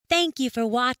Thank you for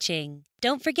watching.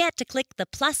 Don't forget to click the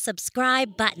plus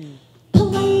subscribe button.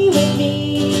 Play with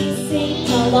me,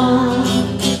 sing along.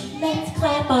 Let's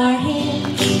clap our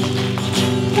hands.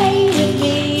 Play with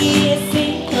me,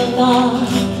 sing along.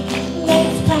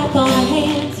 Let's clap our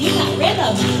hands. You got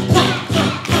rhythm. Clap,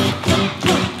 clap, clap, clap,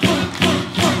 clap, clap, clap,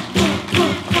 clap,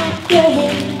 clap, clap, clap your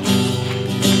hands.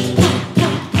 Clap,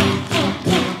 clap, clap, clap,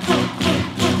 clap, clap,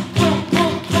 clap,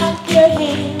 clap, clap, clap your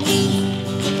hands.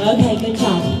 Okay, good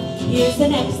job. Here's the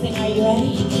next thing. Are you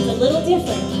ready? It's a little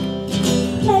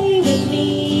different. Play with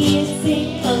me,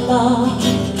 sing along.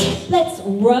 Let's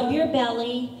rub your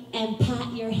belly and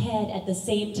pat your head at the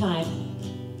same time.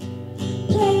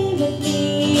 Play with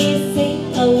me,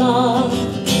 sing along.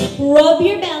 Rub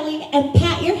your belly and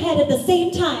pat your head at the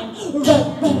same time.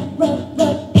 Rub, rub, rub,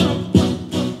 rub, pat, pat,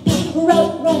 pat, pat.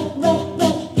 Rub, rub, rub,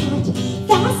 rub, pat.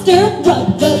 Faster.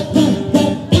 Rub, rub, rub,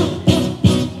 rub, pat, pat,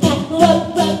 pat, pat.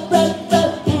 Rub, rub, rub,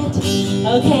 rub, pat.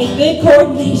 Okay, good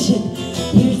coordination.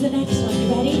 Here's the next one. You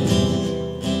ready?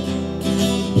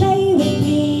 Play with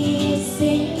me,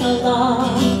 sing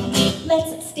along.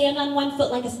 Let's stand on one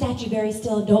foot like a statue, very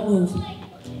still, and don't move.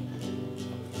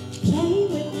 Play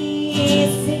with me,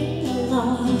 sing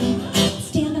along.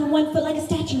 Stand on one foot like a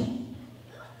statue.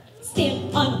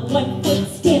 Stand on one foot,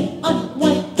 stand on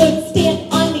one foot,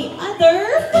 stand on the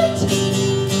other foot.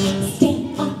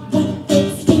 Stand on one foot,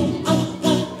 stand on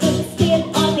one foot,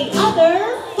 stand on the other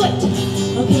foot.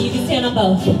 Okay, you can stand on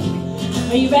both.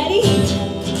 Are you ready?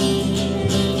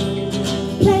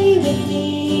 Play with me,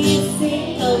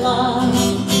 sing along.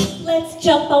 Let's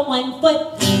jump on one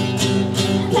foot.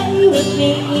 Play with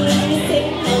me,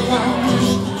 sing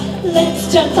along.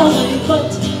 Let's jump on one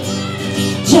foot.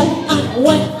 Jump on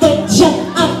one foot,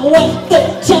 jump on one foot,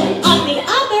 jump on the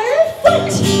other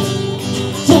foot.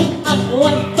 Jump on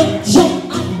one foot, jump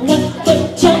on one foot,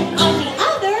 jump on the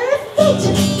other foot.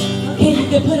 Okay, you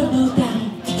can put a bow down.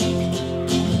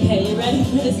 Okay, you ready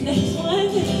for this next one?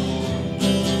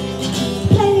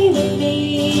 Play with me,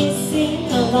 sing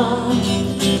along.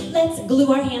 Let's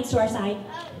glue our hands to our side.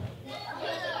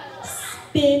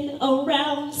 Spin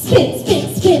around, spin,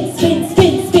 spin, spin, spin,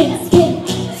 spin, spin, spin,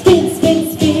 spin, spin,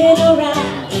 spin around.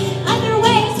 Other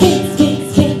way, spin, spin,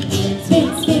 spin, spin,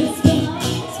 spin, spin,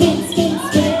 spin, spin,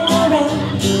 spin around.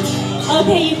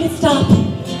 Okay, you can stop.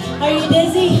 Are you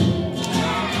dizzy?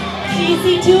 Do you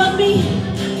see two of me?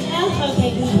 Yeah?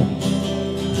 Okay, good.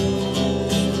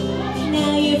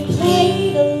 Now you've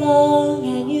played along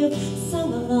and you've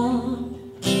sung along.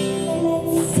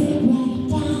 Let's sit right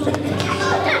down.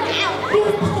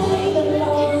 You've played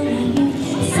along and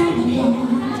you've sung along.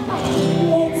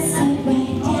 Let's sit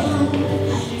right down.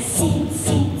 Sing,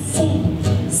 sing, sing,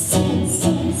 sing, sing,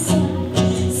 sing, sing,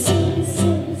 sing,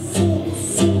 sing, sing,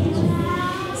 sing.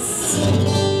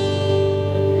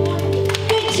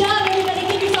 Good job, everybody.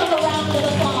 Give yourself a round of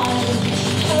applause.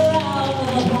 A round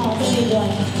of applause. What are you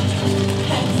doing?